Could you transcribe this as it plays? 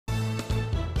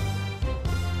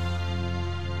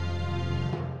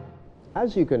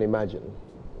As you can imagine,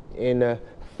 in a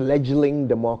fledgling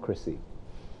democracy,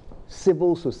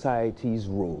 civil society's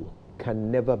role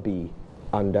can never be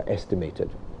underestimated.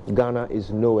 Ghana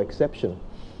is no exception.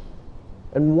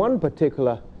 And one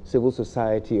particular civil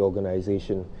society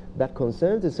organization that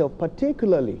concerns itself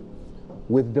particularly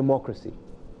with democracy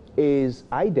is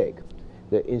IDEG,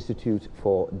 the Institute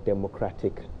for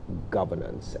Democratic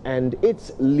Governance. And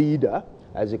its leader,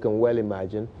 as you can well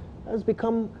imagine, has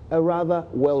become a rather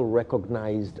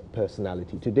well-recognized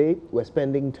personality. Today, we're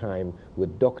spending time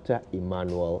with Dr.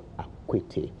 Emmanuel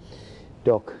Akwetey.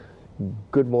 Doc,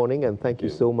 good morning, and thank you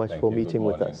so much for meeting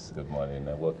with us. Good morning,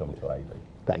 and welcome to IDEG.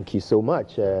 Thank you so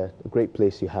much. A great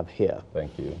place you have here.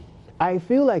 Thank you. I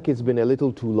feel like it's been a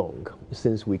little too long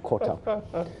since we caught up.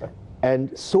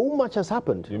 And so much has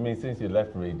happened. You mean since you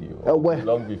left radio? Well,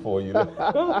 long before you left?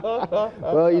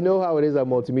 Well, you know how it is at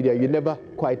multimedia. You never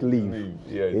quite leave.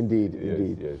 Yes, Indeed, yes,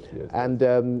 indeed. Yes. And,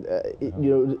 you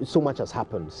know, so much has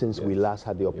happened since we last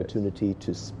had the opportunity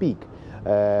to speak.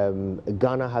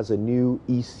 Ghana has a new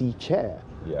EC chair.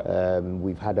 Yeah.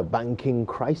 We've had a banking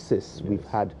crisis. Yes. We've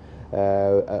had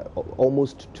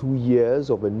almost 2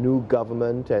 years of a new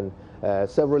government, and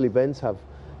several events have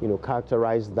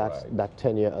characterized that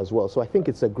tenure as well. So I think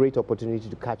it's a great opportunity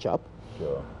to catch up.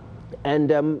 Sure.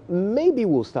 And maybe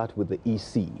we'll start with the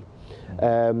EC.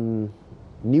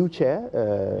 New chair,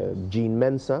 Jean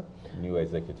Mensah. New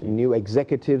executive. New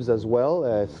executives as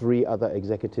well. 3 other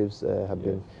executives have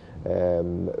been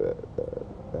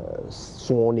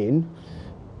sworn in.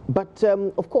 But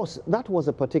of course, that was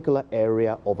a particular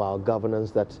area of our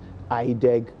governance that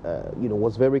IDEG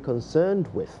was very concerned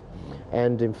with.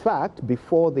 And in fact,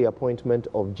 before the appointment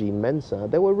of Jean Mensah,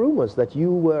 there were rumors that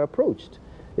you were approached.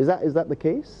 Is that the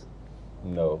case?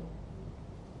 No.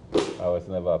 I was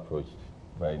never approached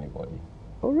by anybody.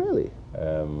 Oh, really?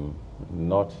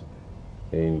 Not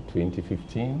in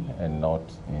 2015 and not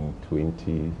in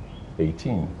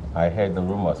 2018. I heard the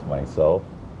rumors myself,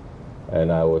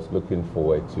 and I was looking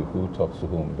forward to who talks to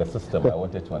whom. The system I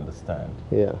wanted to understand.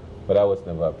 Yeah. But I was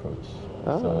never approached.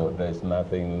 Ah. So there's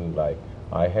nothing like,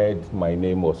 I heard my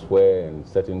name was where and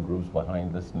certain groups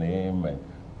behind this name and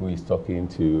who is talking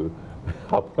to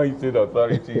appointed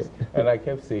authorities. And I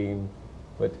kept saying,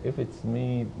 but if it's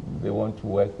me they want to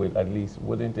work with, at least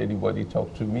wouldn't anybody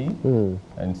talk to me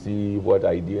and see what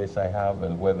ideas I have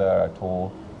and whether at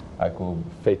all I could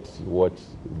fit what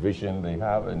vision they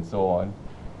have and so on.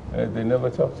 They never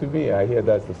talk to me. I hear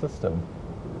that's the system.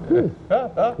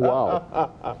 Wow.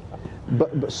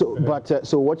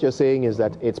 So what you're saying is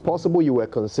that it's possible you were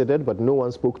considered, but no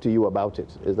one spoke to you about it.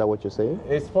 Is that what you're saying?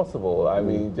 It's possible. I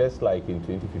mean, just like in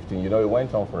 2015, it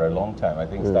went on for a long time. I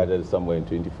think it started somewhere in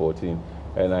 2014,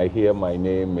 and I hear my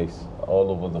name is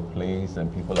all over the place,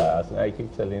 and people are asking. I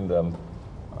keep telling them,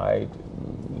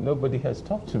 nobody has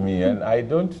talked to me, and I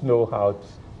don't know how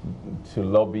to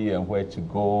lobby and where to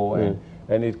go,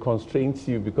 and it constrains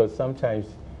you because sometimes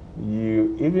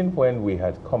even when we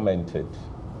had commented,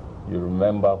 you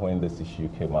remember when this issue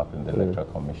came up in the Electoral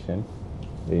Commission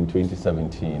in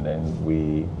 2017, and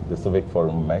the Civic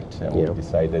Forum met, and we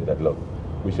decided that, look,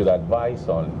 we should advise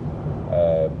on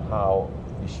how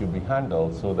it should be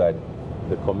handled so that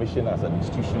the Commission as an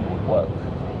institution would work.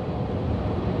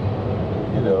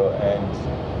 And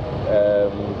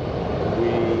we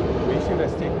issued a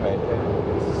statement,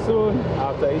 and soon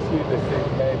after issuing the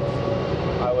statement,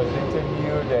 I was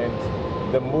interviewed,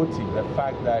 and the motive, the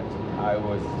fact that I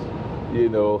was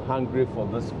hungry for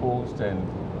this post, and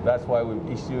that's why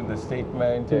we issued the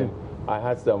statement. And I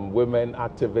had some women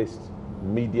activists,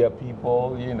 media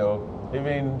people,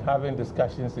 even having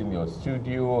discussions in your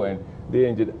studio, and they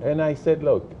enjoyed. And I said,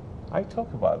 look, I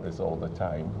talk about this all the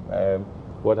time.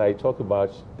 What I talk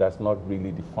about does not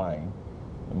really define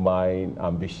my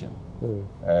ambition.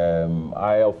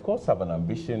 I, of course, have an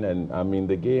ambition, and I'm in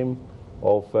the game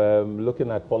of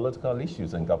looking at political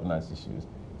issues and governance issues.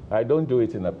 I don't do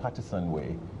it in a partisan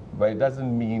way, but it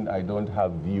doesn't mean I don't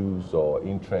have views or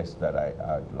interests that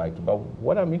I'd like to. But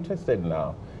what I'm interested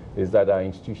now is that our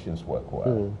institutions work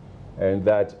well, and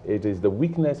that it is the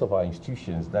weakness of our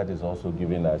institutions that is also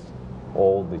giving us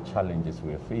all the challenges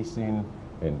we're facing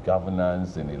in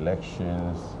governance, in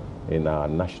elections, in our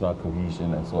national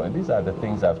cohesion, and so on. And these are the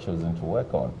things I've chosen to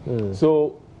work on.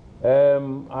 So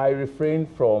I refrain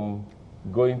from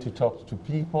going to talk to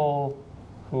people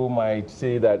who might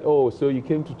say that, oh, so you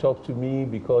came to talk to me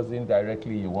because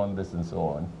indirectly you want this and so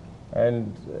on.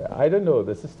 And I don't know,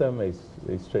 the system is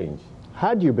strange.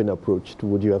 Had you been approached,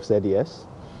 would you have said yes?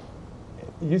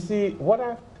 You see,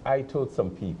 what I told some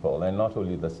people, and not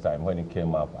only this time when it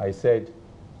came up, I said,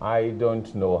 I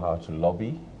don't know how to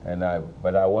lobby.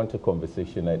 but I want a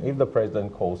conversation. And if the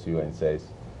president calls you and says,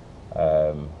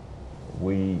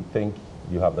 we think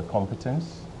you have the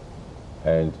competence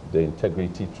and the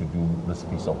integrity to do this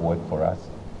piece of work for us,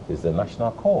 it's the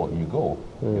national call, you go.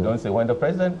 You don't say, when the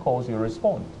president calls, you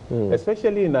respond.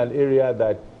 Especially in an area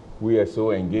that we are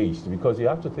so engaged, because you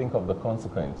have to think of the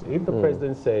consequence. If the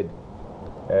president said,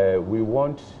 we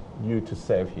want you to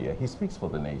serve here, he speaks for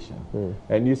the nation.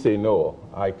 And you say, no,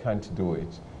 I can't do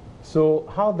it.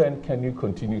 So how then can you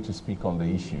continue to speak on the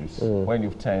issues when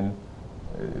you've turned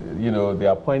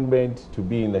the appointment to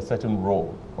be in a certain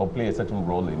role or play a certain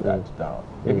role in that down?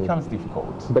 It becomes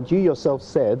difficult. But you yourself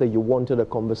said that you wanted a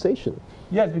conversation.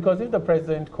 Yes, because if the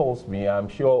president calls me, I'm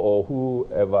sure, or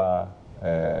whoever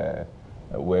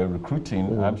we're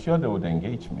recruiting, I'm sure they would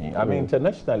engage me. I mean,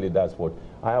 internationally, that's what.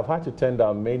 I have had to turn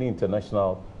down many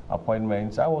international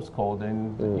appointments. I was called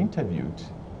and interviewed,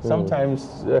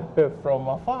 sometimes from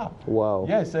afar. Wow.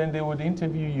 Yes, and they would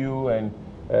interview you and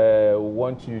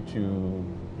want you to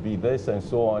be this and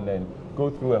so on, and go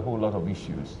through a whole lot of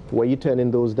issues. Were you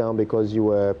turning those down because you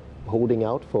were holding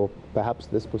out for perhaps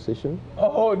this position?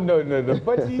 Oh, no.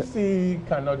 But EC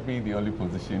cannot be the only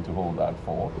position to hold out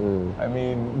for. I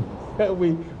mean,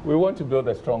 we want to build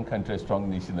a strong country, a strong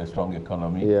nation, a strong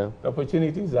economy. The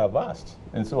opportunities are vast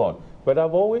and so on. But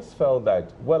I've always felt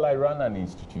that, well, I run an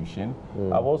institution.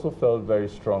 I've also felt very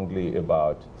strongly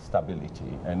about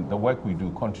stability, and the work we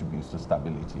do contributes to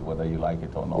stability, whether you like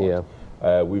it or not.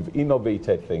 We've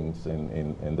innovated things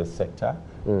in the sector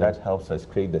that helps us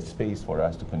create the space for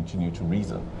us to continue to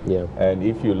reason. And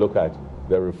if you look at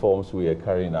the reforms we are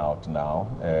carrying out now,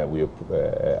 we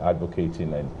are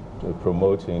advocating and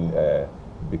promoting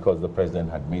because the president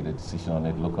had made a decision on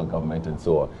it, local government and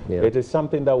so on. It is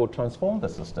something that will transform the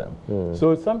system.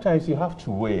 So sometimes you have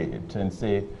to wait and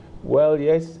say, well,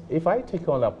 yes, if I take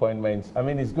on appointments, I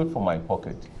mean, it's good for my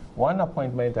pocket. One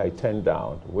appointment I turned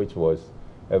down, which was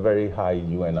a very high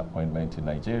UN appointment in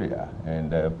Nigeria,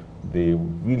 and they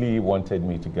really wanted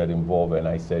me to get involved, and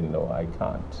I said, no, I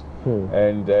can't.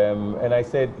 And I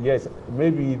said, yes,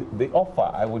 maybe the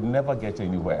offer, I would never get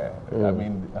anywhere. I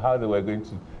mean,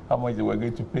 how much they were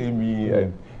going to pay me,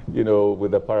 and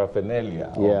with the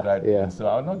paraphernalia of that. And so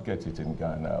I'll not get it in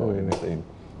Ghana or anything.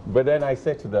 But then I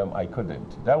said to them I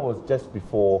couldn't. That was just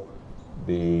before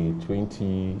the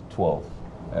 2012.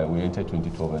 We entered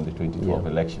 2012 and the 2012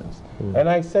 elections. And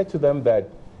I said to them that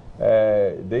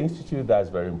the Institute does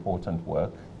very important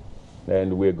work,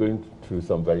 and we're going through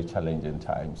some very challenging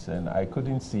times, and I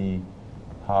couldn't see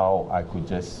how I could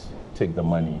just take the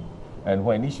money. And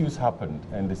when issues happened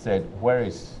and they said, where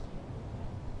is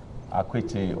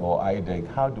Akwetey or IDEG,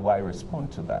 how do I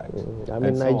respond to that? I'm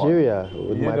in Nigeria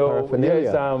with my paraphernalia.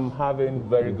 Yes, I'm having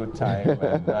very good time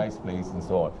and nice place and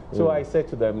so on. So I said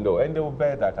to them no, and they will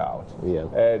bear that out.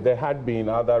 There had been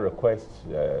other requests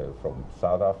from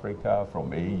South Africa,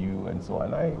 from AU and so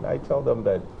on. I tell them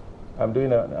that I'm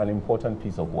doing an important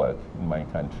piece of work in my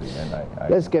country. And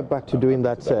let's get back to doing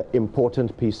that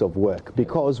important piece of work,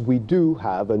 because we do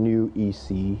have a new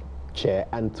EC chair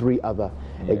and 3 other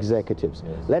executives.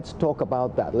 Let's talk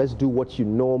about that. Let's do what you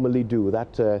normally do,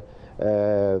 that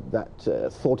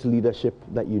thought leadership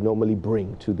that you normally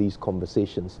bring to these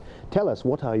conversations. Tell us,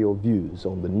 what are your views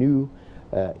on the new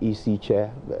EC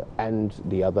chair and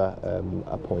the other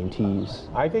appointees?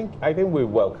 I think we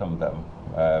welcome them.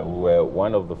 We were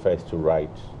one of the first to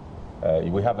write.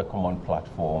 We have a common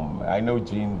platform. I know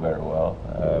Jean very well,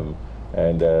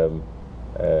 and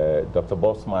Dr.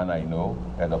 Bosman, I know,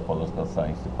 head of political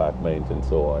science department and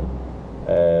so on.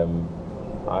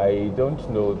 I don't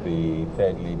know the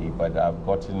third lady, but I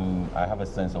have a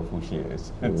sense of who she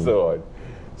is and so on.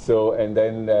 So, and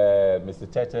then Mr.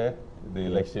 Tete, the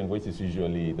election, which is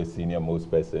usually the senior most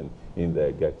person in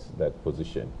there, gets that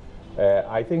position.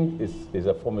 I think it's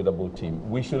a formidable team.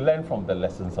 We should learn from the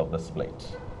lessons of the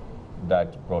split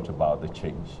that brought about the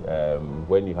change.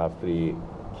 When you have 3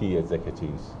 key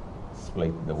executives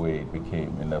split the way it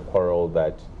became, in a quarrel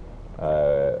that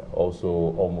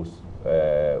also almost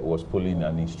was pulling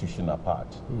an institution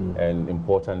apart, and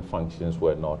important functions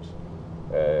were not,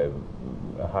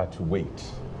 had to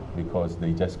wait because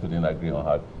they just couldn't agree on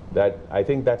how. I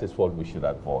think that is what we should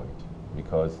avoid,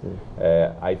 because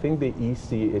I think the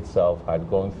EC itself had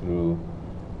gone through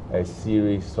a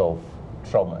series of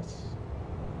traumas.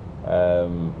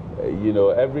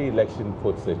 Every election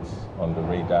puts it on the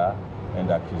radar, and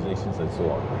accusations and so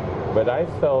on. But I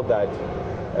felt that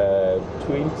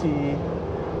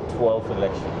 2012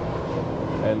 election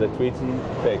and the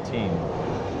 2013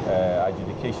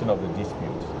 adjudication of the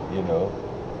dispute,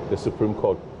 the Supreme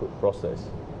Court process,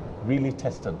 really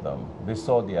tested them. They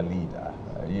saw their leader,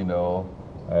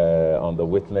 on the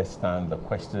witness stand, the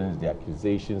questions, the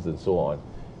accusations, and so on.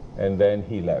 And then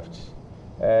he left.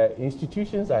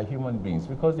 Institutions are human beings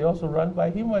because they also run by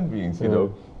human beings, you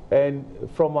know. And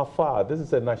from afar, this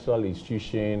is a national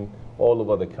institution all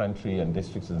over the country and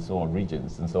districts and so on,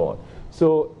 regions and so on.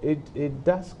 So it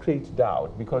does create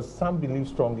doubt because some believe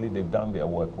strongly they've done their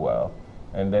work well.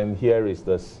 And then here is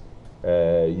this,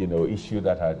 you know, issue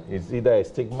that is either a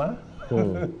stigma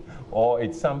or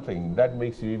it's something that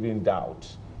makes you even doubt.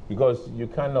 Because you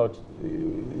cannot,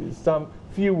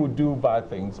 few would do bad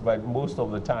things, but most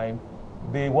of the time,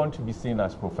 they want to be seen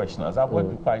as professionals. I've worked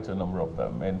with quite a number of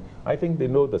them, and I think they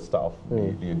know the stuff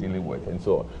they're dealing with, and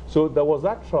so on. So there was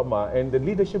that trauma, and the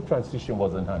leadership transition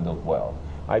wasn't handled well.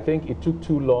 I think it took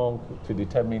too long to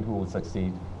determine who would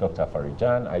succeed Dr.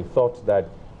 Farijan. I thought that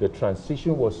the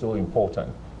transition was so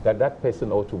important that that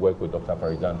person ought to work with Dr.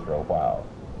 Farijan for a while,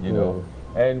 you know.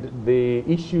 And the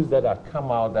issues that had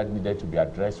come out that needed to be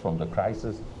addressed from the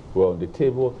crisis were on the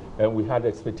table, and we had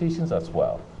expectations as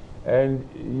well. And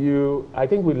I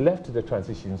think we left the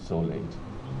transition so late.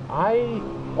 I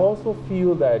also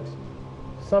feel that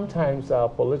sometimes our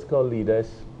political leaders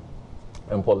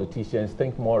and politicians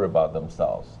think more about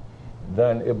themselves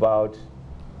than about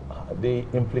the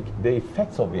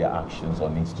effects of their actions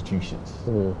on institutions.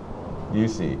 You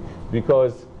see,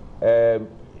 because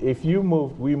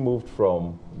we moved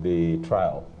from the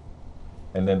trial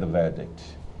and then the verdict.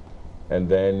 And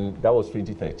then that was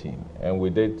 2013. And we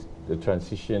did the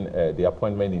transition, the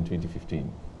appointment in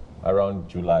 2015, around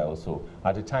July or so,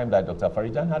 at the time that Dr.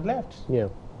 Farijan had left. Yeah.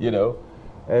 You know,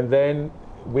 and then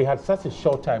we had such a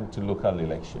short time to local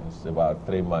elections, about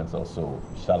 3 months or so,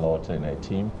 Charlotte and her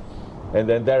team. And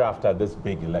then thereafter, this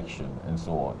big election and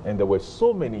so on. And there were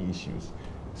so many issues.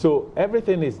 So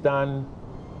everything is done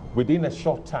within a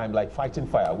short time, like fighting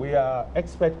fire. We are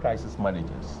expert crisis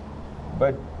managers.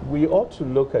 But we ought to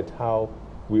look at how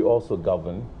we also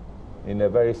govern in a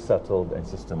very settled and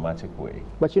systematic way.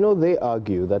 But you know, they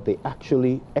argue that they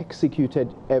actually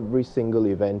executed every single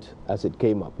event as it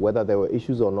came up, whether there were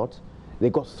issues or not, they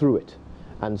got through it.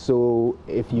 And so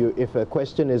if a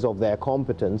question is of their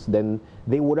competence, then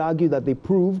they would argue that they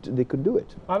proved they could do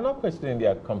it. I'm not questioning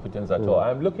their competence at all.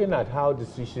 I'm looking at how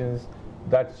decisions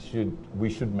that we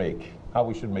should make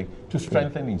to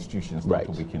strengthen institutions, not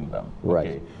to weaken them.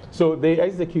 Okay. So they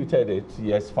executed it,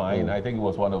 yes, fine. I think it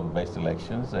was one of the best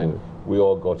elections, and we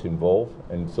all got involved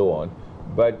and so on.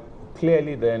 But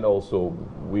clearly then also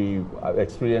we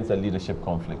experienced a leadership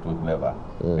conflict we've never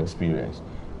experienced.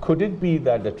 Could it be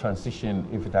that the transition,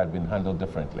 if it had been handled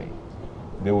differently,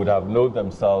 they would have known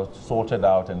themselves, sorted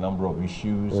out a number of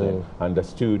issues, and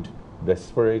understood the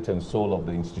spirit and soul of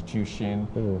the institution,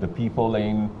 the people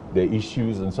in the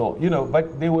issues and so on, you know,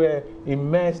 but they were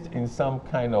immersed in some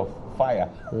kind of fire,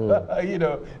 you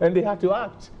know, and they had to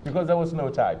act because there was no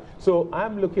time. So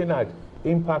I'm looking at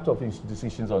impact of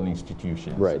decisions on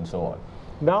institutions and so on.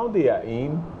 Now they are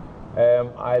in,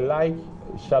 I like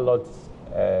Charlotte's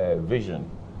vision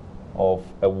of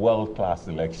a world-class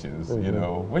elections, you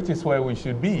know, which is where we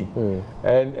should be.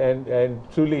 And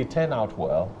truly it turned out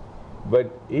well.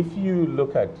 But if you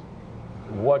look at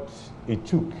what it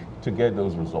took to get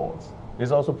those results, it's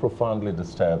also profoundly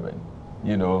disturbing.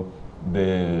 You know,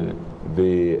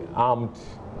 the armed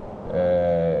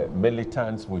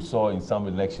militants we saw in some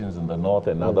elections in the north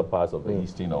and other parts of the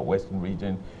eastern or western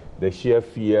region, the sheer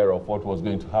fear of what was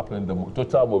going to happen, the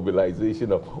total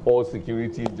mobilization of all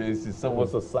security agencies, civil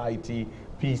society,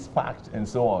 peace pact, and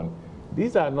so on.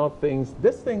 These are not things,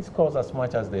 these things cause as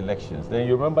much as the elections. Then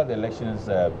you remember the elections,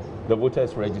 the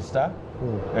voters register,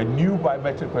 a new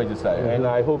biometric register, and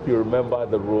I hope you remember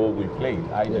the role we played,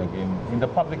 IDEG, in the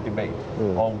public debate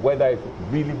on whether it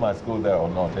really must go there or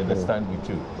not, and the stand we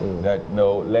took, that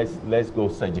no, let's go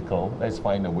surgical, let's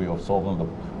find a way of solving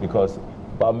them, because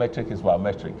biometric is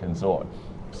biometric, and so on.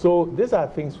 So these are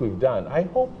things we've done. I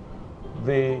hope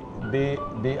the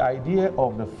idea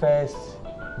of the first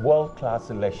world-class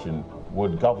election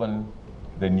would govern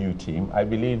the new team. I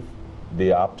believe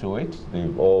they are up to it.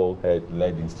 They've all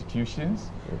led institutions,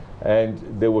 and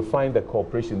they will find the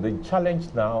cooperation. The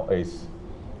challenge now is,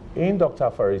 in Dr.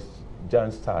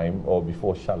 Farijan's time, or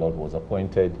before Charlotte was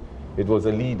appointed, it was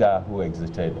a leader who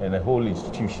exited and a whole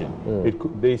institution.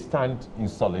 They stand in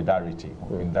solidarity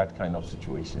in that kind of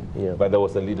situation, but there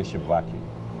was a leadership vacuum.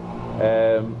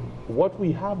 What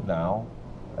we have now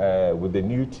with the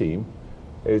new team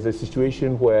is a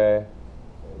situation where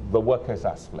the workers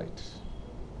are split.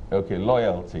 Okay,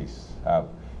 loyalties.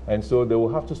 And so they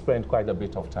will have to spend quite a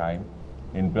bit of time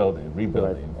in building,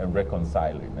 rebuilding, and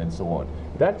reconciling, and so on.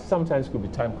 That sometimes could be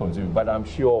time consuming, but I'm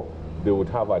sure they would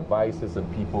have advisors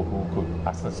and people who could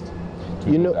assist to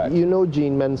You do know, that. you know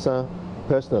Jean Mensah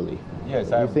personally.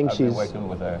 Yes, I've been working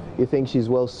with her. You think she's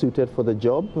well suited for the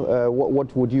job?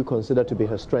 What would you consider to be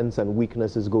her strengths and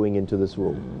weaknesses going into this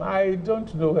role? I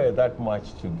don't know her that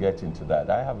much to get into that.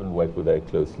 I haven't worked with her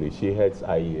closely. She heads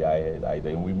IE, I head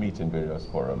IDEG, and we meet in various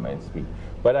forums and speak.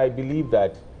 But I believe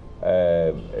that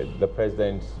the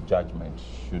president's judgment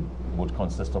would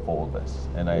consist of all this,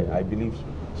 and I believe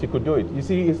she could do it. You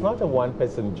see, it's not a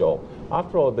one-person job.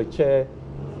 After all, the chair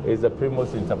is the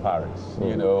primus inter pares,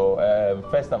 you know,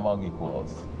 first among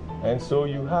equals. And so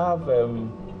you have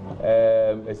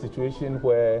a situation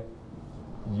where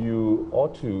you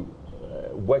ought to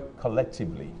work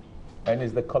collectively. And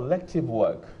it's the collective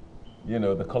work, you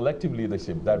know, the collective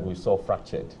leadership that we saw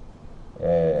fractured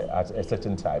at a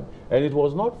certain time. And it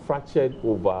was not fractured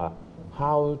over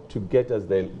how to get us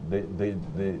the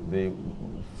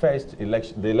first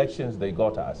election, the elections they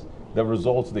got us, the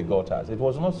results they got us. It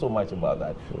was not so much about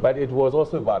that, but it was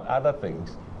also about other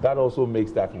things that also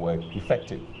makes that work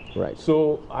effective. Right.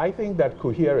 So I think that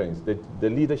coherence, the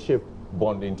leadership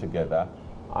bonding together,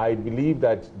 I believe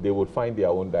that they would find their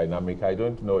own dynamic. I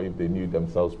don't know if they knew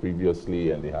themselves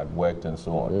previously and they had worked and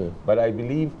so on. But I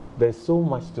believe there's so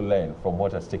much to learn from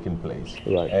what has taken place.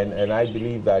 Right. And I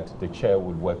believe that the chair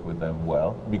would work with them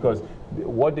well, because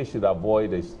what they should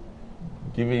avoid is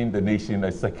giving the nation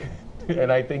a second.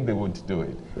 And I think they would do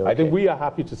it. Okay. I think we are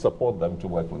happy to support them, to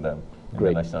work with them in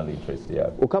the national interest. Yeah.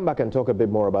 We'll come back and talk a bit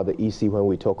more about the EC when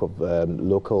we talk of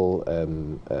local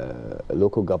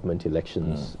government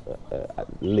elections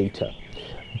later.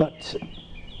 But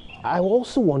I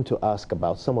also want to ask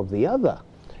about some of the other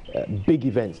big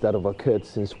events that have occurred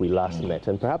since we last met.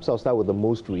 And perhaps I'll start with the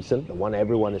most recent, the one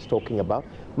everyone is talking about,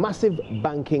 massive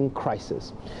banking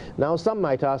crisis. Now, some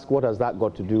might ask, what has that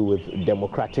got to do with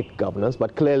democratic governance?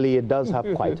 But clearly it does have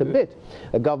quite a bit.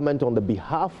 A government on the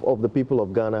behalf of the people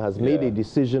of Ghana has made a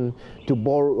decision to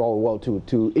borrow, or well,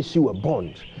 to issue a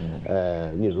bond,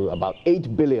 you know, about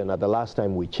 8 billion at the last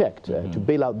time we checked, to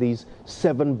bail out these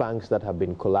 7 banks that have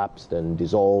been collapsed and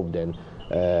dissolved and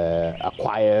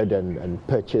acquired and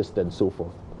purchased and so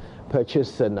forth.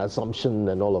 Purchase and assumption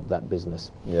and all of that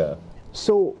business. Yeah.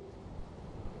 So,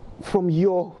 from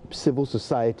your civil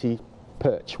society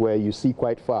perch, where you see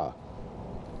quite far,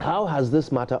 how has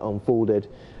this matter unfolded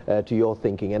to your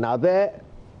thinking? And are there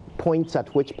points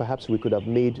at which perhaps we could have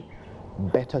made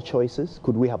better choices?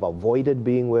 Could we have avoided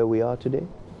being where we are today?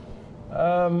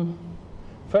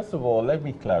 First of all, let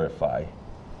me clarify.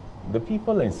 The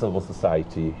people in civil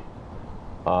society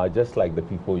are just like the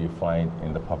people you find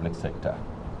in the public sector,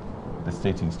 the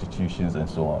state institutions and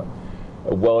so on.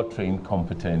 Well-trained,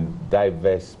 competent,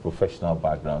 diverse professional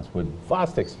backgrounds with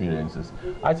vast experiences.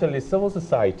 Actually, civil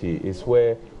society is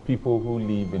where people who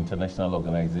leave international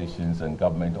organizations and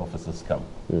government offices come,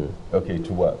 okay,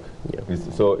 to work. Yeah.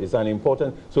 So it's an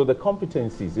important, so the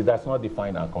competencies, it does not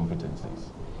define our competencies.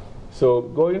 So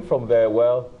going from there,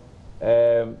 well,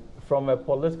 from a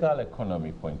political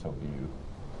economy point of view,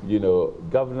 you know,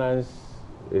 governance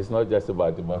is not just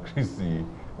about democracy.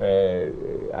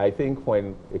 I think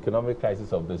when economic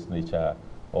crises of this nature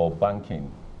or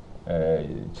banking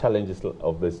challenges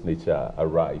of this nature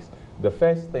arise, the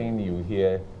first thing you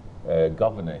hear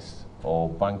governors or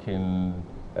banking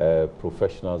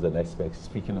professionals and experts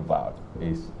speaking about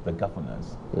is the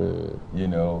governance. You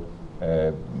know,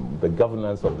 the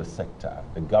governance of the sector,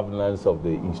 the governance of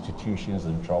the institutions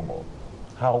in trouble.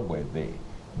 How were they?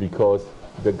 Because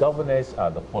the governors are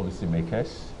the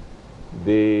policymakers.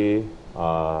 They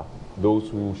are those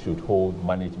who should hold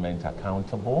management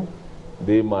accountable.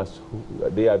 They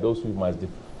are those who must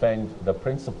defend the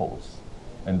principles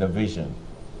and the vision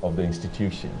of the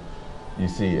institution, you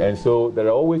see. And so there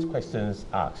are always questions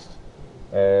asked.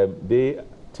 They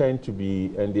tend to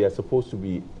be, and they are supposed to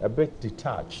be, a bit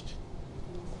detached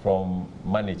from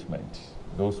management,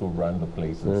 those who run the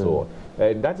place and so on.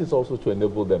 And that is also to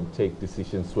enable them to take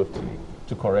decisions swiftly,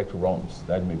 to correct wrongs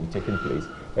that may be taking place.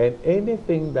 And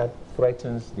anything that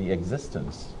threatens the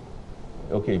existence,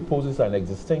 okay, poses an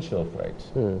existential threat,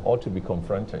 ought to be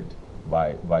confronted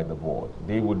by the board.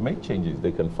 They would make changes,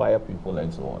 they can fire people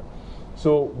and so on.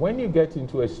 So when you get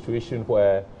into a situation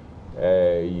where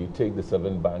you take the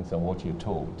 7 banks and what you're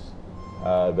told,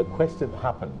 the question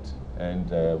happened,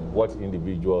 and what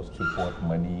individuals took what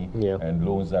money and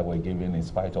loans that were given in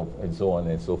spite of, and so on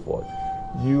and so forth.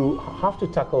 You have to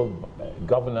tackle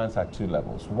governance at 2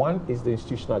 levels. One is the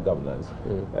institutional governance.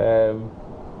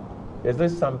 Is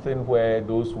this something where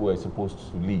those who were supposed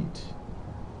to lead,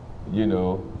 you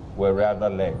know, were rather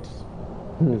led?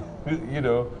 you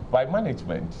know, by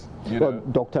management. Well,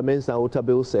 Dr. Mensah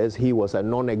Otabil says he was a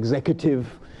non-executive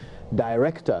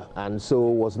director and so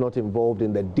was not involved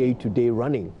in the day-to-day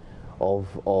running of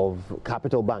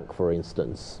Capital Bank, for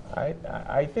instance.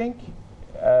 I think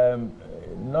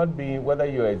not being, whether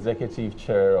you're executive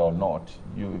chair or not,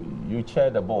 you chair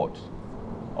the board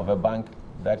of a bank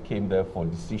that came there for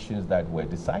decisions that were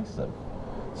decisive.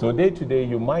 So day to day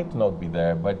you might not be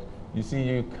there, but you see,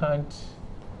 you can't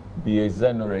be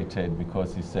exonerated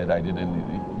because you said I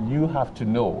didn't. You have to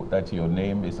know that your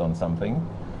name is on something.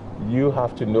 You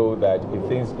have to know that if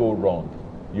things go wrong,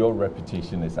 your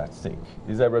reputation is at stake.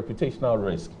 It's a reputational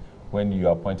risk when you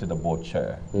are appointed a board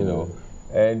chair, you know,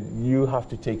 and you have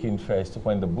to take interest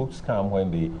when the books come, when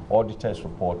the auditor's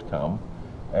report come,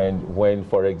 and when,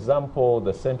 for example,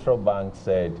 the central bank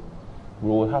said, we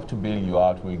will have to bail you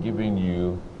out, we're giving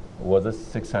you, was it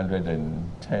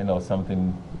 610 or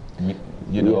something,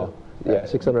 you know? Yeah,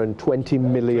 620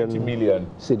 million, 20 million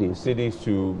cities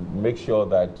to make sure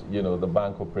that, you know, the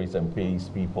bank operates and pays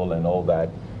people and all that.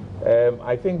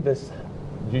 I think this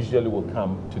usually will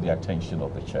come to the attention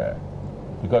of the chair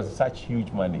because it's such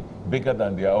huge money, bigger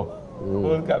than their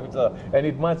own capital, and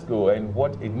it must go, and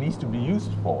what it needs to be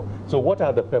used for. So what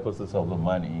are the purposes of the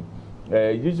money?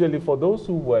 Usually for those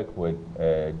who work with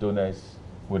donors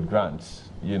with grants,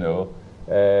 you know,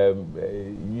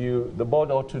 the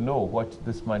board ought to know what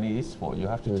this money is for. You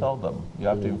have to tell them, you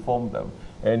have to inform them,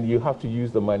 and you have to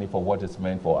use the money for what it's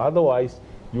meant for. Otherwise,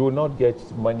 you will not get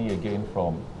money again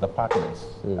from the partners.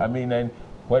 I mean, and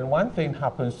when one thing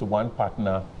happens to one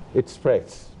partner, it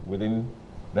spreads within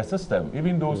the system.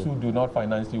 Even those who do not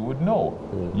finance you would know,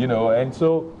 you know, and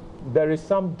so there is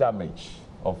some damage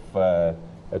of a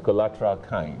collateral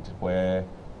kind where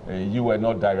you were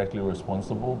not directly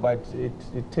responsible, but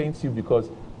it taints you because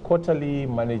quarterly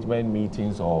management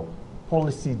meetings or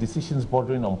policy decisions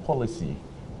bordering on policy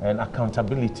and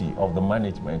accountability of the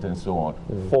management and so on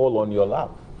fall on your lap.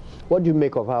 What do you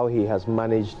make of how he has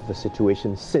managed the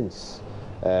situation since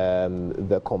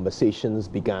the conversations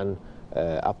began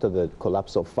after the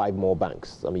collapse of 5 more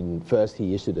banks? I mean, first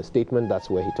he issued a statement, that's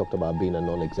where he talked about being a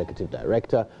non-executive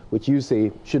director, which you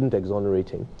say shouldn't exonerate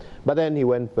him. But then he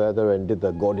went further and did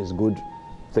the God is good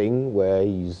thing, where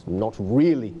he's not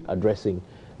really addressing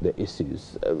the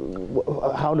issues.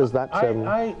 How does that...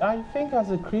 I think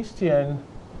as a Christian,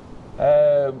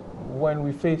 when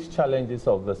we face challenges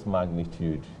of this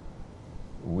magnitude,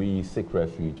 we seek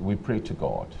refuge, we pray to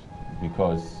God,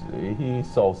 because he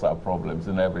solves our problems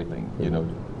and everything, you know,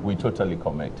 we totally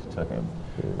commit to him.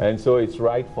 And so it's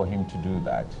right for him to do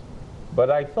that. But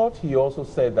I thought he also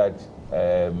said that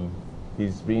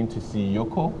he's been to see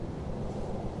Yoko,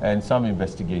 and some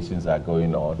investigations are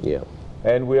going on. Yeah.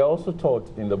 And we also taught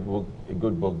in the book, a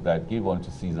good book, that give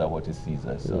unto Caesar what is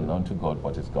Caesar's, and unto God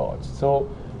what is God's. So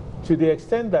to the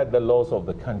extent that the laws of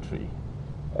the country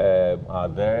are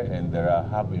there and there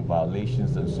have been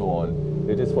violations and so on,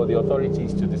 it is for the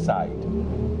authorities to decide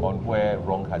on where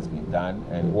wrong has been done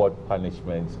and what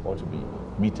punishments ought to be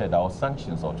meted out,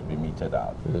 sanctions ought to be meted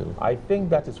out. I think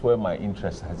that is where my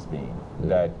interest has been,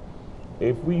 that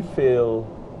if we fail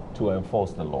to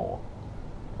enforce the law,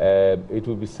 it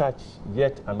will be such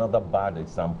yet another bad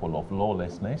example of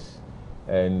lawlessness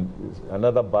and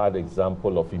another bad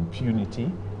example of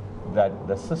impunity, that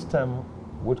the system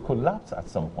would collapse at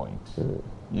some point.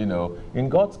 You know, in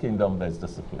God's kingdom there's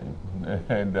discipline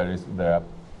and there are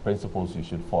principles you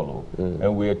should follow.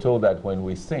 And we are told that when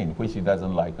we sin, which he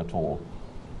doesn't like at all,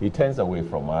 he turns away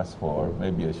from us for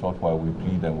maybe a short while. We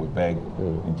plead and we beg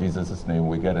in Jesus' name,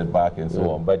 we get it back and so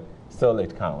on, but still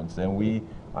it counts. And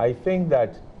I think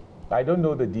that, I don't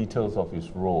know the details of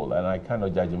his role and I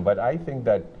cannot judge him, but I think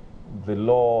that the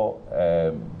law,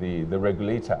 the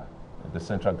regulator, the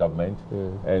central government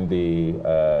and the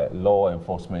law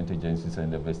enforcement agencies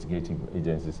and investigative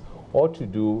agencies ought to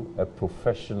do a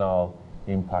professional,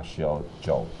 impartial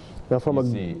job. Now so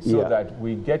that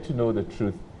we get to know the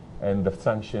truth and the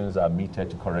sanctions are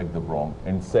meted to correct the wrong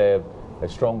and serve a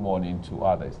strong warning to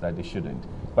others that they shouldn't.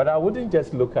 But I wouldn't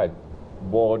just look at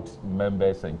board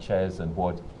members and chairs and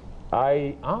what.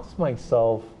 I ask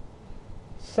myself,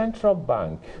 Central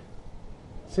Bank,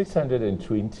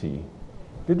 620,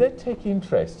 did they take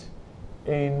interest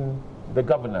in the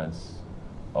governance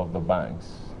of the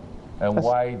banks and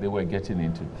why they were getting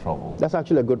into trouble? That's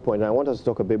actually a good point. And I want us to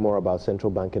talk a bit more about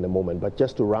central bank in a moment, but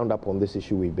just to round up on this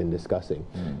issue we've been discussing.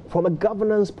 From a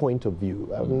governance point of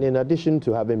view, in addition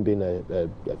to having been a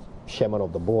chairman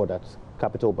of the board at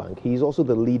Capital Bank, he's also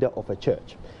the leader of a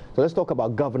church. So let's talk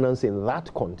about governance in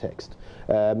that context.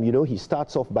 You know, he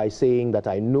starts off by saying that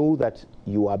I know that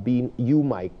you,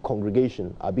 my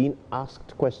congregation, are being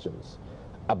asked questions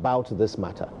about this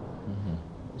matter.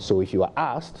 So if you are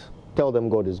asked, tell them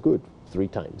God is good 3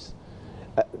 times.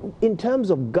 In terms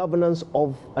of governance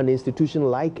of an institution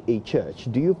like a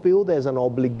church, do you feel there's an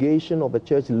obligation of a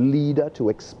church leader to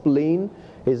explain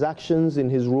his actions in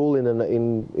his role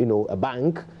in you know, a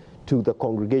bank to the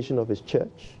congregation of his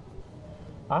church?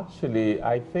 Actually,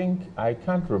 I think, I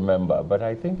can't remember, but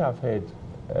I think I've heard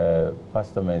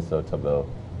Pastor Mensah Tabel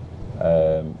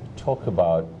talk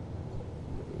about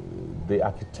the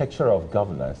architecture of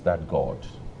governance that God,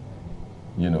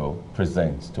 you know,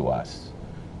 presents to us.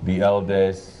 The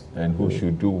elders and who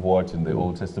should do what in the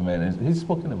Old Testament, and he's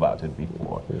spoken about it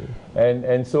before.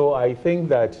 And so I think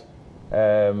that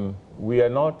we are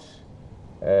not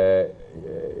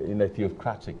in a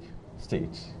theocratic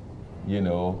state. You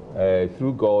know,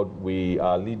 through God, we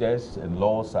are leaders and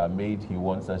laws are made. He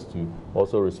wants us to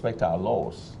also respect our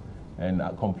laws and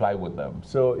comply with them.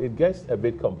 So it gets a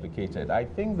bit complicated. I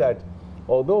think that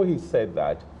although he said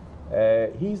that,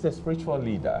 he's a spiritual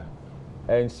leader.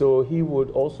 And so he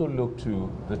would also look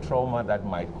to the trauma that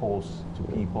might cause to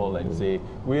people and say,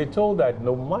 we're told that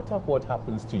no matter what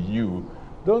happens to you,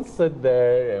 don't sit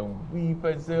there and weep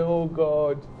and say, oh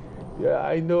God, yeah,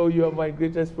 I know you are my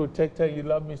greatest protector, you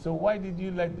love me, so why did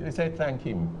you let, they said thank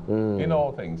him in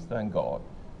all things, thank God.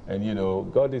 And you know,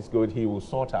 God is good, he will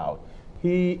sort out.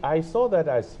 I saw that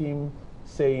as him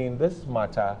saying this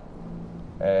matter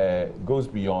goes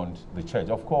beyond the church.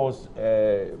 Of course,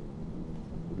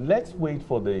 let's wait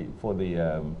for the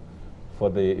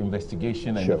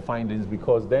investigation and the findings,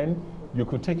 because then you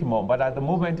could take him on. But at the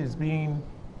moment, it's being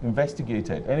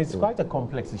investigated, and it's quite a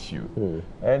complex issue.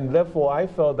 And therefore, I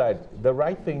felt that the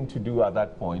right thing to do at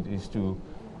that point is to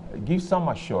give some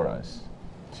assurance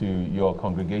to your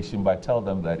congregation, but tell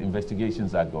them that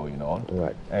investigations are going on.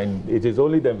 Right. And it is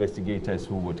only the investigators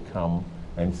who would come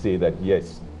and say that,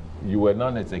 yes, you were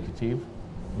non-executive,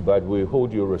 but we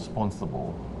hold you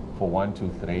responsible for 1, 2,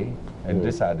 3, and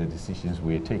these are the decisions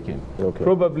we're taking. Okay.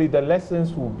 Probably the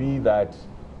lessons will be that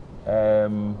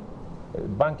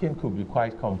banking could be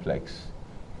quite complex,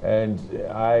 and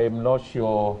I'm not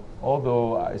sure,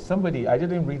 although somebody, I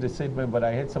didn't read the statement, but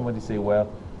I heard somebody say, well,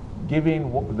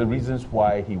 given the reasons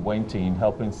why he went in,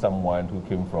 helping someone who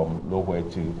came from nowhere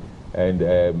to, and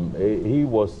he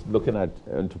was looking at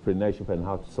entrepreneurship and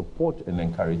how to support and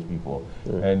encourage people.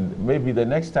 And maybe the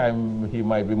next time he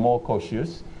might be more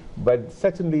cautious, but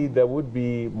certainly there would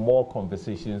be more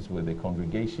conversations with the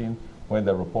congregation when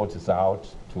the report is out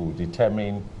to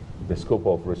determine the scope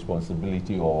of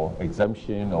responsibility or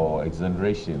exemption or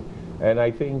exoneration. And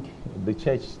I think the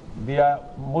church, they are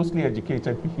mostly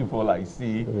educated people, I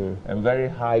see, and very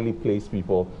highly placed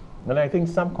people. And I think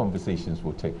some conversations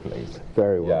will take place.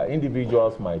 Very well. Yeah,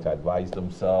 individuals might advise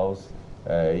themselves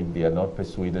if they are not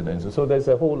persuaded. And so there's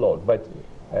a whole lot. But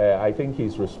I think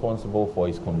he's responsible for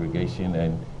his congregation,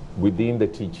 and within the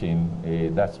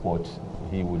teaching, that's what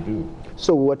he would do.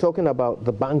 So we're talking about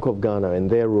the Bank of Ghana and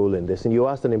their role in this, and you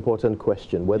asked an important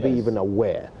question, were they even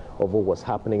aware of what was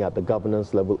happening at the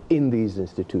governance level in these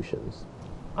institutions?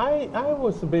 I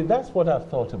was a bit, that's what I've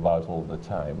thought about all the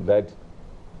time, that,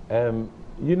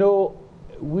 you know,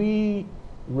 we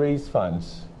raise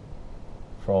funds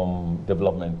from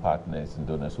development partners and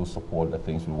donors who support the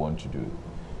things we want to do.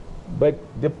 But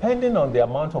depending on the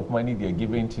amount of money they're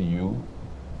giving to you,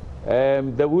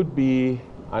 there would be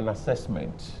an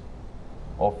assessment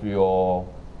of your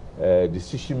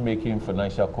decision-making,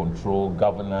 financial control,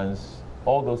 governance.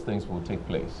 All those things will take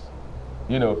place.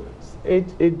 You know,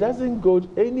 it doesn't go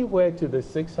anywhere to the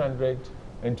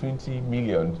 620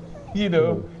 million. You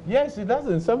know, yes, it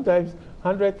doesn't. Sometimes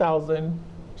 100,000,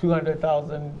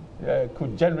 200,000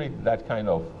 could generate that kind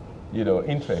of, you know,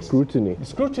 interest.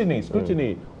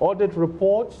 Scrutiny. Audit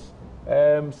reports.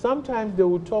 Sometimes they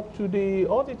will talk to the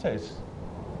auditors.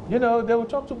 You know, they will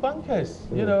talk to bankers.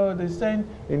 You know, they send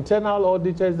internal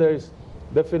auditors. There is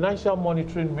the financial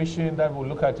monitoring mission that will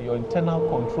look at your internal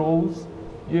controls,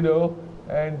 you know,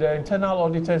 and the internal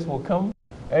auditors will come.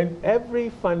 And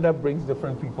every funder brings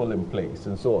different people in place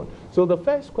and so on. So the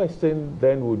first question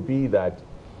then would be that,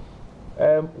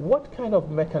 what kind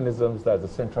of mechanisms does the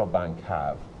central bank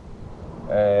have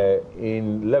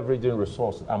in leveraging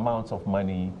resource amounts of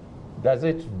money? Does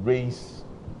it raise,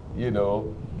 you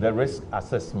know, the risk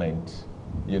assessment,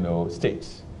 you know,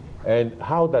 stakes? And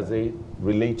how does it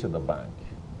relate to the bank?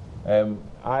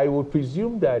 I would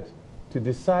presume that to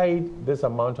decide this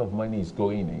amount of money is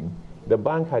going in, the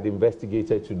bank had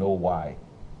investigated to know why.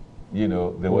 you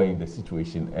know, they were in the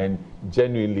situation, and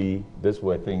genuinely, these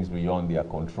were things beyond their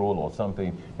control or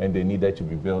something, and they needed to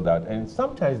be built out. And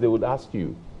sometimes they would ask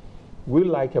you, we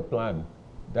like a plan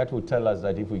that would tell us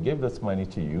that if we give this money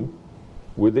to you,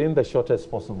 within the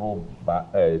shortest possible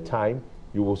time,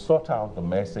 you will sort out the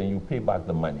mess and you pay back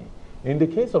the money. In the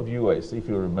case of US, if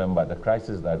you remember, the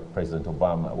crisis that President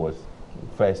Obama was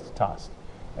first tasked,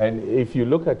 and if you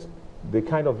look at the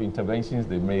kind of interventions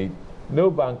they made, no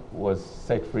bank was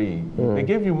set free. They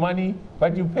gave you money,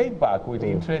 but you paid back with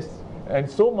interest and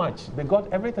so much. They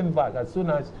got everything back as soon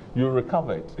as you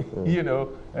recovered, you know,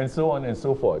 and so on and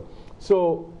so forth.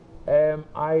 So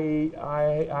I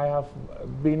have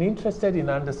been interested in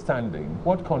understanding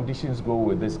what conditions go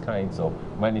with these kinds of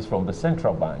monies from the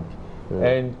central bank.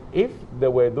 And if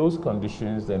there were those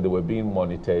conditions and they were being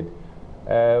monitored,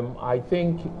 I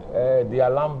think the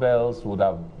alarm bells would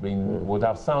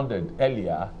have sounded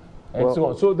earlier, and so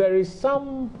on. So there is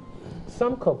some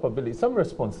culpability, some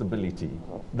responsibility.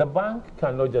 The bank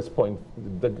cannot just point,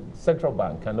 the central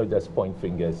bank cannot just point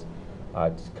fingers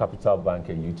at Capital Bank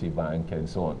and UT Bank and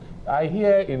so on. I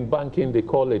hear in banking they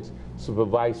call it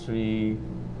supervisory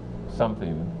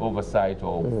something, oversight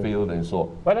or field and so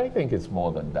on. But I think it's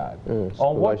more than that.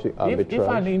 On what, if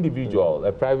an individual,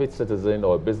 a private citizen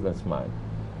or a businessman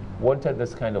wanted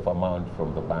this kind of amount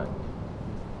from the bank,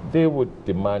 they would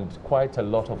demand quite a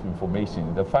lot of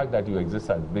information. The fact that you exist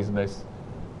as business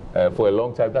for a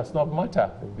long time does not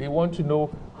matter. They want to know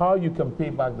how you can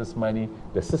pay back this money,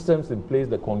 the systems in place,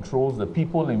 the controls, the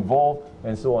people involved,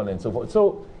 and so on and so forth.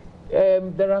 So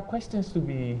there are questions to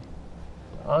be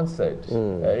answered.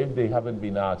 If they haven't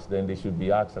been asked, then they should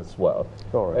be asked as well.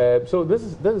 All right. So this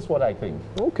is what I think.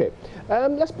 Okay.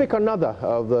 Let's pick another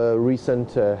of the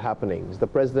recent happenings. The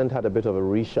president had a bit of a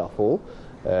reshuffle.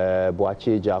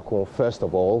 Boakye Jakon, first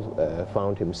of all,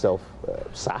 found himself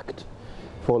sacked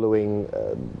following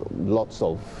lots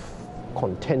of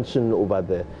contention over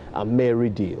the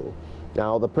Ameri deal.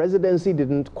 Now, the presidency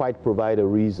didn't quite provide a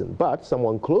reason, but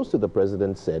someone close to the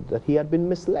president said that he had been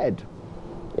misled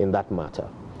in that matter.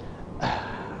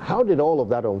 How did all of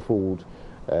that unfold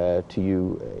to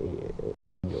you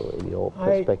in your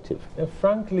perspective?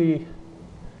 Frankly,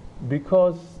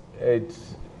 because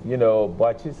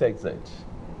Boakye's exit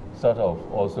sort of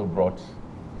also brought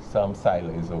some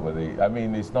silence over the. I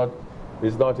mean, it's not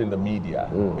in the media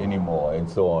anymore and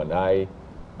so on. I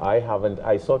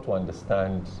sought to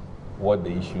understand what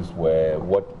the issues were,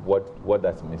 what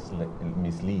does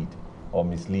mislead or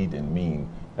misleading mean.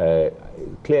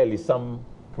 Clearly, some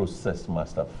process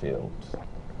must have failed,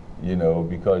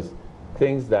 because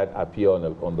things that appear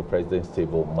on the president's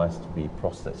table must be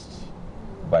processed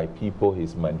by people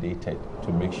he's mandated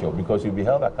to make sure, because you'll be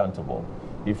held accountable.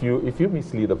 If you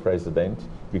mislead the president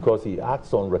because he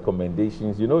acts on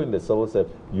recommendations, in the civil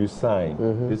service, you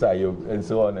sign, these are your, and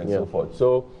so on and so forth.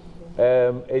 So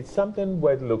it's something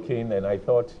worth looking, and I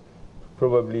thought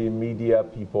probably media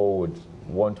people would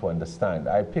want to understand.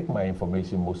 I pick my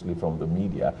information mostly from the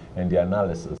media and the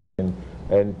analysis.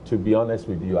 And to be honest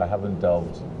with you, I haven't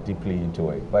delved deeply into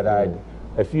it. But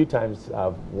a few times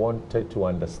I've wanted to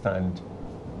understand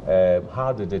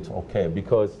how did it occur,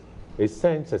 because it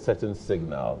sends a certain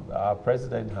signal. Our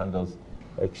president handles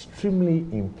extremely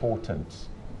important,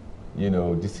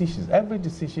 decisions. Every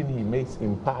decision he makes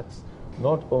impacts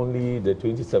not only the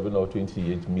 27 or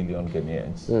 28 million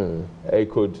Ghanaians. It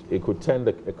could turn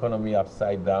the economy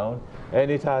upside down,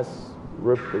 and it has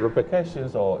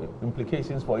repercussions or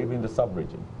implications for even the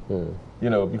sub-region.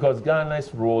 Because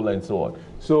Ghana's role and so on.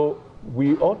 So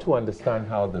we ought to understand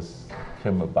how this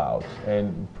came about,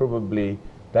 and probably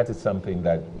that is something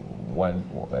that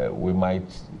we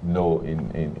might know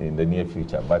in the near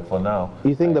future. But for now,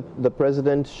 you think the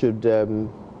president should,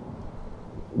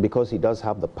 because he does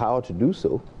have the power to do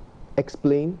so,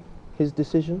 explain his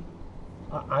decision?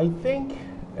 I think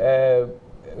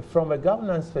from a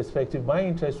governance perspective, my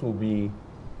interest will be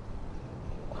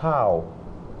how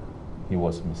he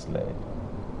was misled.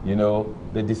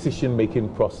 The decision-making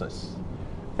process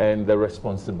and the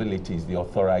responsibilities, the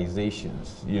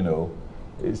authorizations,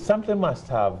 something must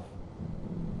have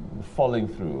fallen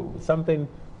through. Something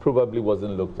probably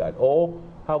wasn't looked at. Or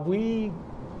have we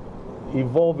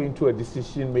evolved into a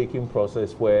decision-making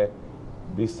process where,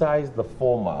 besides the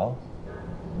formal,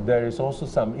 there is also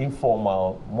some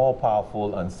informal, more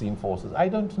powerful, unseen forces? I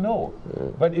don't know.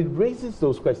 But it raises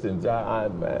those questions.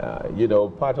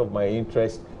 Part of my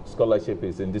interest, scholarship,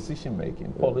 is in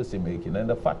decision-making, policy-making, and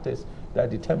the factors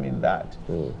that determine that.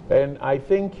 And I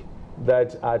think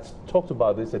that I've talked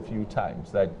about this a few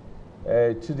times, that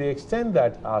to the extent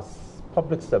that our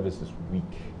public service is weak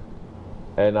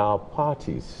and our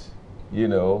parties,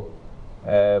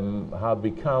 have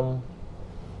become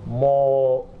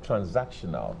more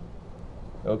transactional,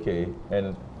 okay,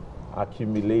 and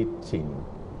accumulating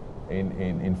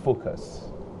in focus,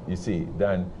 you see,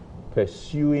 than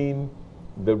pursuing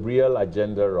the real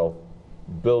agenda of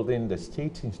building the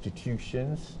state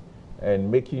institutions and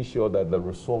making sure that the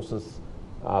resources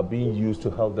are being used to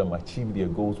help them achieve their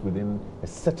goals within a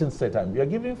certain set time. You are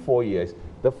given 4 years.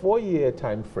 The 4-year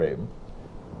time frame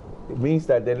means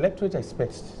that the electorate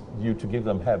expects you to give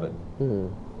them heaven.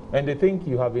 And they think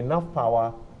you have enough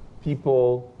power,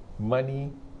 people,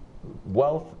 money,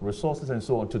 wealth, resources, and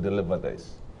so on to deliver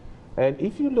this. And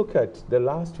if you look at the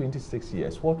last 26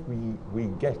 years, what we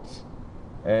get,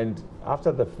 and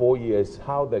after the 4 years,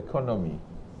 how the economy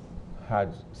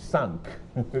had sunk,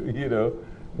 you know,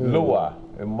 lower,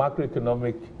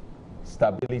 macroeconomic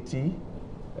stability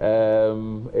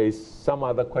is some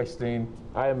other question.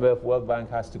 IMF, World Bank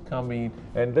has to come in,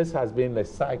 and this has been a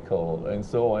cycle, and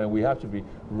so on. We have to be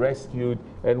rescued.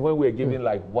 And when we're giving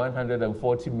like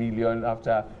 140 million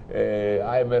after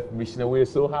IMF mission, we're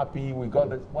so happy we got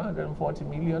 140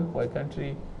 million for a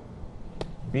country,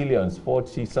 billions,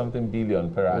 40-something billion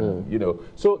per annum, you know.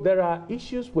 So there are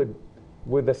issues with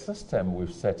the system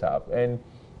we've set up, and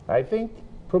I think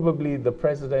probably the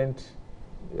president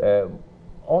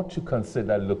ought to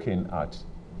consider looking at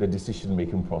the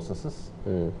decision-making processes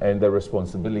and the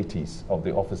responsibilities of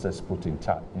the officers put in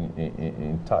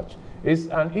touch. It's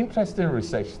an interesting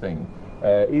research thing.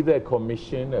 Either a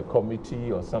commission, a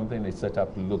committee, or something is set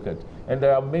up to look at. And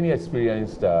there are many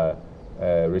experienced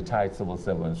retired civil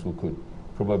servants who could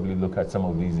probably look at some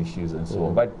of these issues and so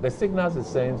on. But the signals it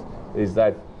sends is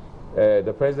that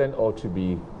the president ought to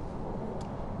be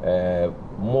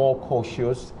more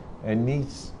cautious and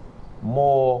needs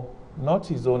more, not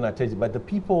his own attention, but the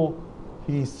people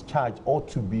he's charged ought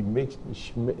to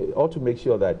make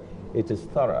sure that it is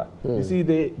thorough. You see,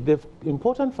 the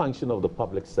important function of the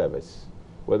public service,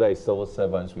 whether it's civil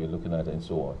servants we're looking at and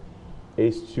so on,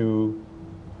 is to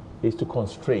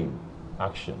constrain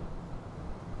action,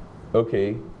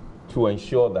 okay, to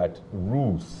ensure that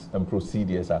rules and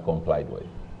procedures are complied with.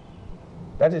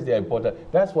 That is the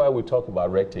important. That's why we talk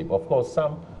about red tape. Of course,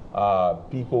 some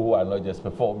people who are not just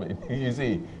performing, you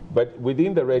see, but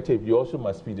within the red tape, you also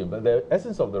must feed them. But the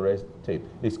essence of the red tape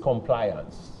is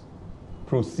compliance,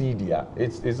 procedure.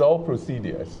 It's all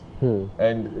procedures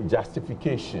and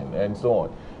justification and so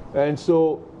on. And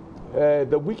so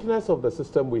the weakness of the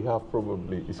system we have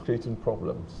probably is creating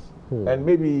problems. And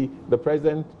maybe the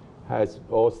president has,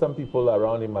 or some people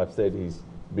around him have said he's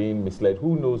being misled.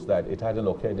 Who knows that it hadn't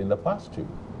occurred in the past too?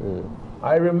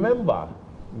 I remember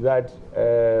that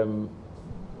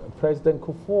President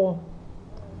Kufuor,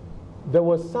 there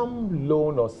was some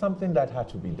loan or something that had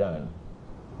to be done.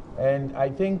 And I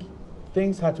think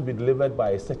things had to be delivered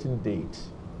by a certain date.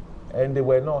 And they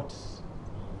were not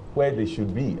where they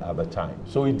should be at the time.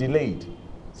 So it delayed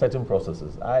certain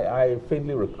processes. I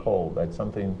faintly recall that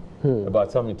something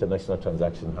about some international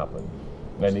transaction happened.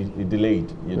 And it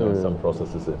delayed, you know, some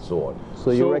processes and so on. So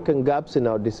you reckon gaps in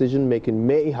our decision-making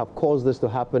may have caused this to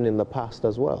happen in the past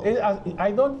as well?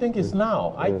 I don't think it's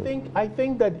now. I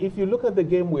think that if you look at the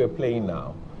game we're playing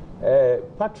now,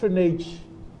 patronage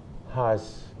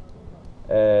has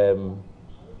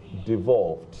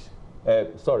evolved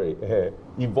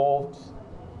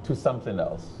to something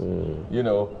else. You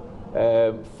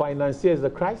know, financiers, the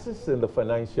crisis in the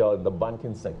financial, the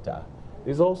banking sector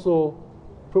is also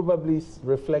probably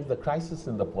reflects the crisis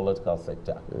in the political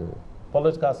sector.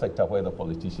 Political sector where the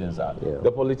politicians are. The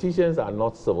politicians are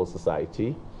not civil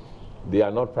society. They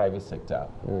are not private sector.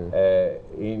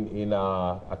 In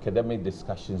our academic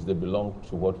discussions, they belong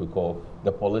to what we call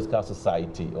the political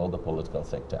society or the political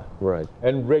sector. Right.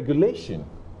 And regulation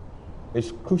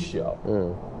is crucial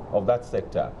of that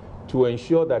sector to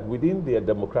ensure that within their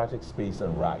democratic space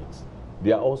and rights,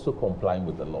 they are also complying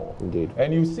with the law. Indeed.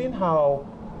 And you've seen how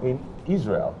in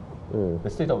Israel, the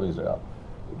state of Israel,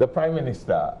 the prime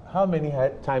minister, how many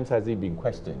times has he been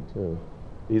questioned?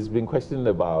 He's been questioned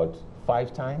about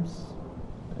 5 times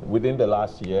within the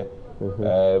last year.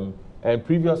 And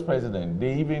previous president,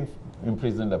 they even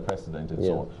imprisoned the president and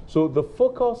so on. So the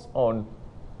focus on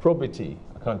probity,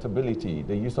 accountability,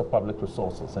 the use of public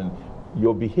resources, and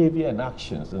your behavior and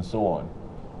actions and so on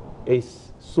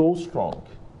is so strong.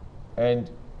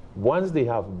 And once they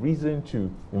have reason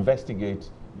to investigate,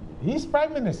 he's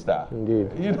prime minister.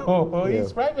 Indeed. You know,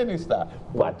 he's prime minister.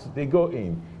 But they go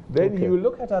in. Then you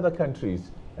look at other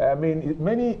countries. I mean,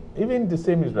 even the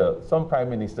same Israel, some prime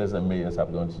ministers and mayors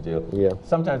have gone to jail.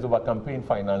 Sometimes over campaign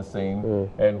financing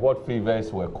and what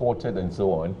favors were courted and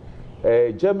so on.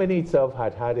 Germany itself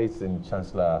had its in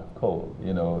Chancellor Kohl,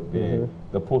 you know,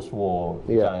 the post-war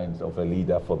giant of a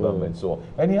leader for them and so on.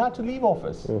 And he had to leave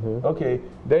office. Okay,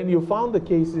 then you found the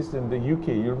cases in the UK.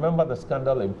 You remember the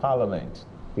scandal in Parliament.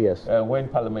 Yes. When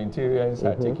parliamentarians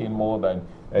had taken more than,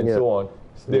 and so on.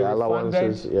 They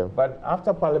refunded, but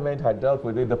after Parliament had dealt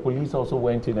with it, the police also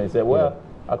went in and said, well,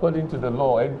 according to the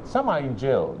law, and some are in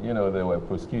jail, you know, they were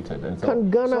prosecuted. And so can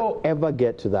Ghana ever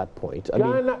get to that point?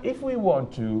 Ghana, if we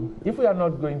want to, if we are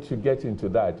not going to get into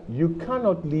that, you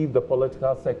cannot leave the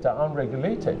political sector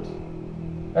unregulated.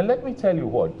 And let me tell you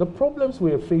what, the problems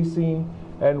we are facing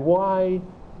and why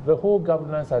the whole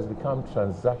governance has become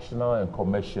transactional and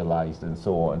commercialized and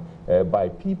so on by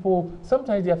people.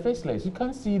 Sometimes they are faceless. You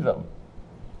can't see them.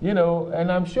 You know,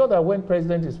 and I'm sure that when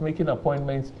President is making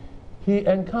appointments, he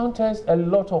encounters a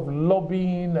lot of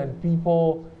lobbying and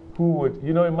people who would,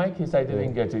 you know, in my case, I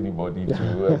didn't get anybody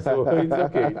to, so it's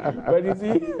okay. But you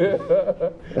see,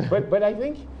 but I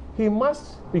think he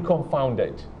must be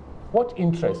confounded. What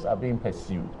interests are being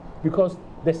pursued? Because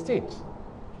the state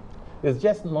is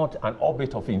just not an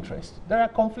orbit of interest. There are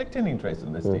conflicting interests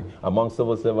in the state among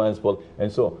civil servants,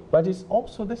 and so on. But it's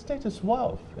also the state is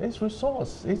wealth, it's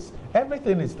resource, it's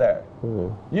everything is there.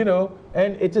 You know,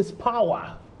 and it is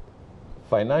power,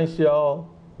 financial,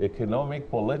 economic,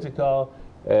 political,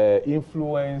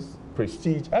 influence,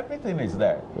 prestige, everything is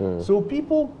there. So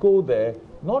people go there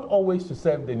not always to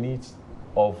serve the needs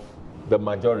of the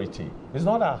majority. It's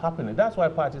not our happening. That's why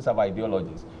parties have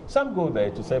ideologies. Some go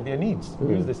there to serve their needs,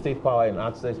 use the state power and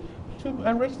access to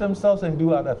enrich themselves and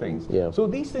do other things. So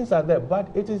these things are there, but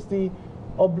it is the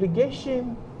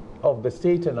obligation of the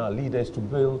state and our leaders to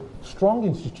build strong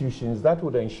institutions that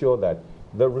would ensure that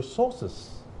the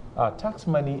resources, our tax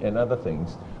money and other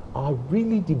things, are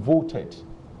really devoted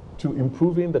to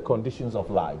improving the conditions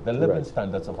of life, the living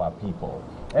standards of our people.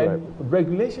 And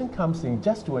regulation comes in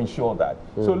just to ensure that.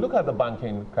 So look at the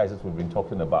banking crisis we've been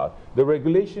talking about. The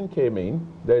regulation came in,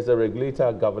 there's a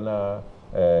regulator, governor,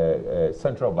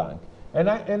 central bank. And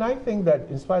I think that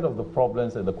in spite of the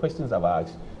problems and the questions I've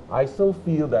asked, I still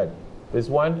feel that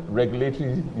there's one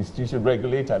regulatory institution,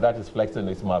 regulator, that is flexing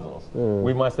its muscles.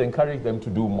 We must encourage them to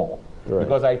do more.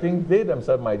 Because I think they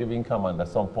themselves might even come under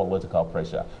some political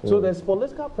pressure. So there's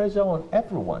political pressure on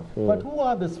everyone. But who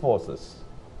are these forces?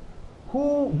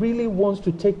 Who really wants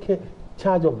to take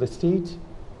charge of the state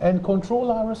and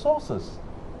control our resources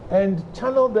and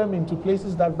channel them into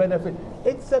places that benefit?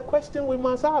 It's a question we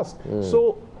must ask.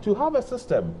 So to have a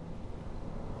system,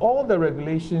 all the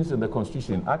regulations in the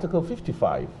Constitution, Article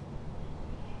 55,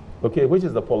 okay, which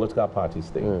is the political parties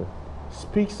thing,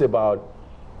 speaks about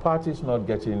parties not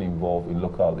getting involved in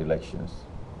local elections.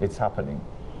 It's happening.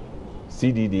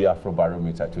 CDD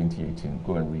Afrobarometer 2018,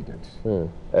 go and read it.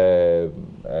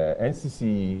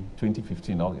 NCC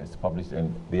 2015 August published,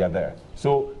 and they are there.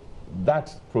 So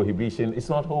that prohibition is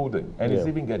not holding, and it's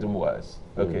even getting worse.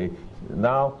 Okay,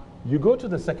 now you go to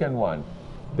the second one,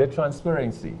 the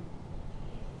transparency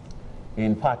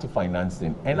in party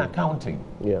financing and accounting.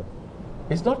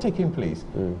 It's not taking place.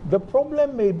 The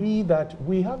problem may be that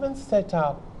we haven't set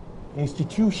up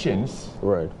institutions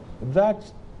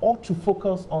that ought to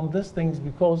focus on these things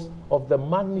because of the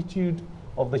magnitude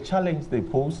of the challenge they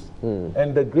pose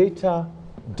and the greater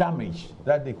damage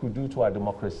that they could do to our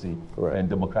democracy and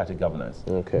democratic governance.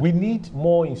 We need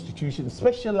more institutions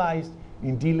specialized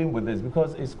in dealing with this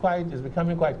because it's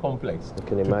becoming quite complex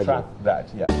to track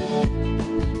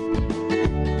that.